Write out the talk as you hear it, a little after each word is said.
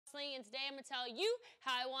BOSSLEE, and today I'm going to tell you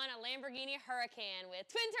how I won a Lamborghini Huracan with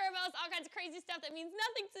twin turbos, all kinds of crazy stuff that means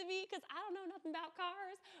nothing to me because I don't know nothing about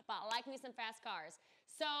cars, but I like me some fast cars.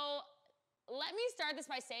 So let me start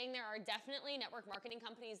this by saying there are definitely network marketing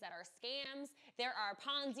companies that are scams. There are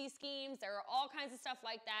Ponzi schemes. There are all kinds of stuff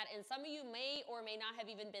like that, and some of you may or may not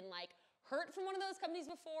have even been hurt from one of those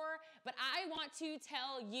companies before, but I want to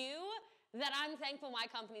tell you that I'm thankful my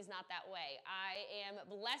company's not that way. I am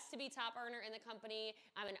blessed to be top earner in the company.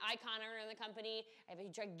 I'm an icon earner in the company. I have a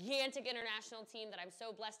gigantic international team that I'm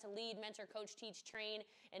so blessed to lead, mentor, coach, teach, train,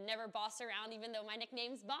 and never boss around, even though my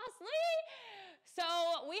nickname's BOSSLEE. So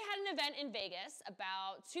we had an event in Vegas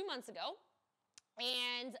about 2 months ago.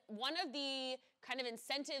 And one of the kind of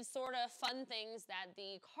incentive sort of fun things that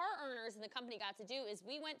the car earners in the company got to do is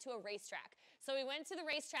we went to a racetrack. So we went to the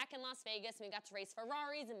racetrack in Las Vegas and we got to race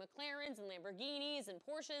Ferraris and McLarens and Lamborghinis and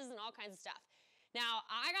Porsches and all kinds of stuff. Now,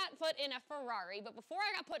 I got put in a Ferrari, but before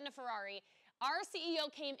I got put in a Ferrari, our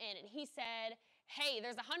CEO came in and he said, hey,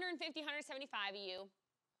 there's 150, 175 of you.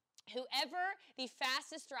 Whoever the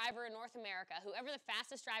fastest driver in North America, whoever the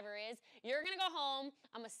fastest driver is, you're gonna go home.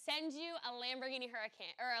 I'm gonna send you a Lamborghini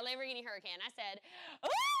Huracan, or a Lamborghini Huracan. I said,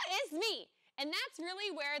 oh, it's me. And that's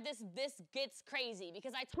really where this gets crazy,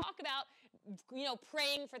 because I talk about,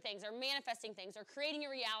 praying for things or manifesting things or creating a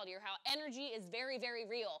reality, or how energy is very, very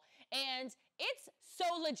real. And it's so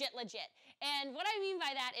legit. And what I mean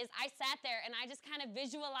by that is I sat there and I just kind of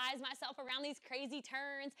visualized myself around these crazy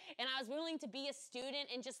turns, and I was willing to be a student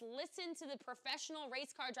and just listen to the professional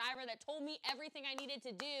race car driver that told me everything I needed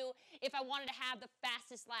to do if I wanted to have the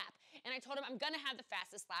fastest lap. And I told him, I'm gonna have the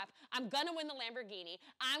fastest lap. I'm gonna win the Lamborghini.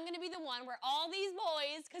 I'm gonna be the one where all these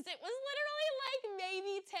boys, because it was literally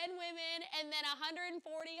maybe 10 women and then 140,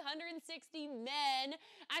 160 men.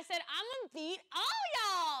 I said, I'm gonna beat all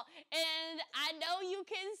y'all. And I know you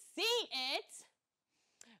can see it.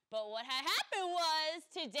 But what had happened was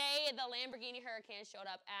today the Lamborghini Huracan showed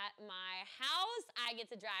up at my house. I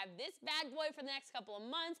get to drive this bad boy for the next couple of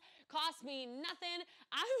months. Cost me nothing.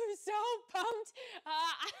 I'm so pumped.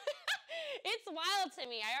 It's wild to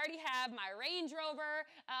me. I already have my Range Rover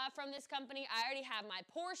from this company. I already have my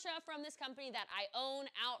Porsche from this company that I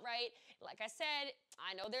own outright. Like I said,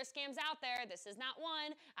 I know there's scams out there. This is not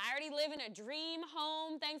one. I already live in a dream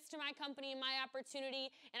home thanks to my company and my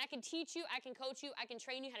opportunity. And I can teach you, I can coach you, I can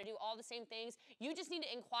train you how to do all the same things. You just need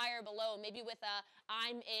to inquire below, maybe with a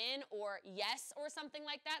I'm in or yes or something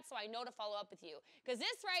like that, so I know to follow up with you. Because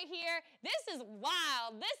this right here, this is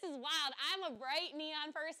wild. This is wild. I'm a bright neon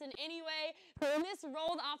person anyway. When this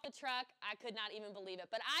rolled off the truck, I could not even believe it.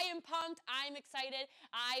 But I am pumped. I'm excited.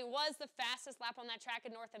 I was the fastest lap on that track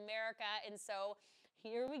in North America, and so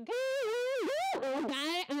here we go.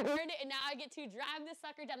 I earned it, and now I get to drive this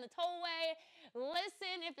sucker down the tollway.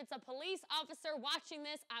 Listen, if it's a police officer watching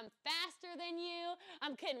this, I'm faster than you.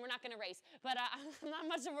 I'm kidding, we're not gonna race, but I'm not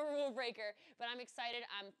much of a rule breaker, but I'm excited,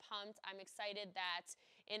 I'm pumped. I'm excited that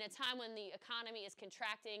in a time when the economy is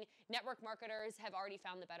contracting, network marketers have already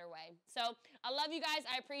found the better way. So I love you guys,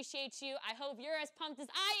 I appreciate you. I hope you're as pumped as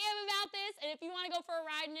I am about this, and if you wanna go for a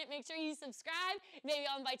ride in it, make sure you subscribe. Maybe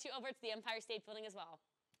I'll invite you over to the Empire State Building as well.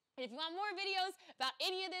 And if you want more videos about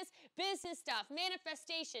any of this business stuff,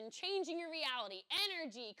 manifestation, changing your reality,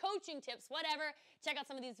 energy, coaching tips, whatever, check out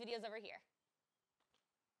some of these videos over here.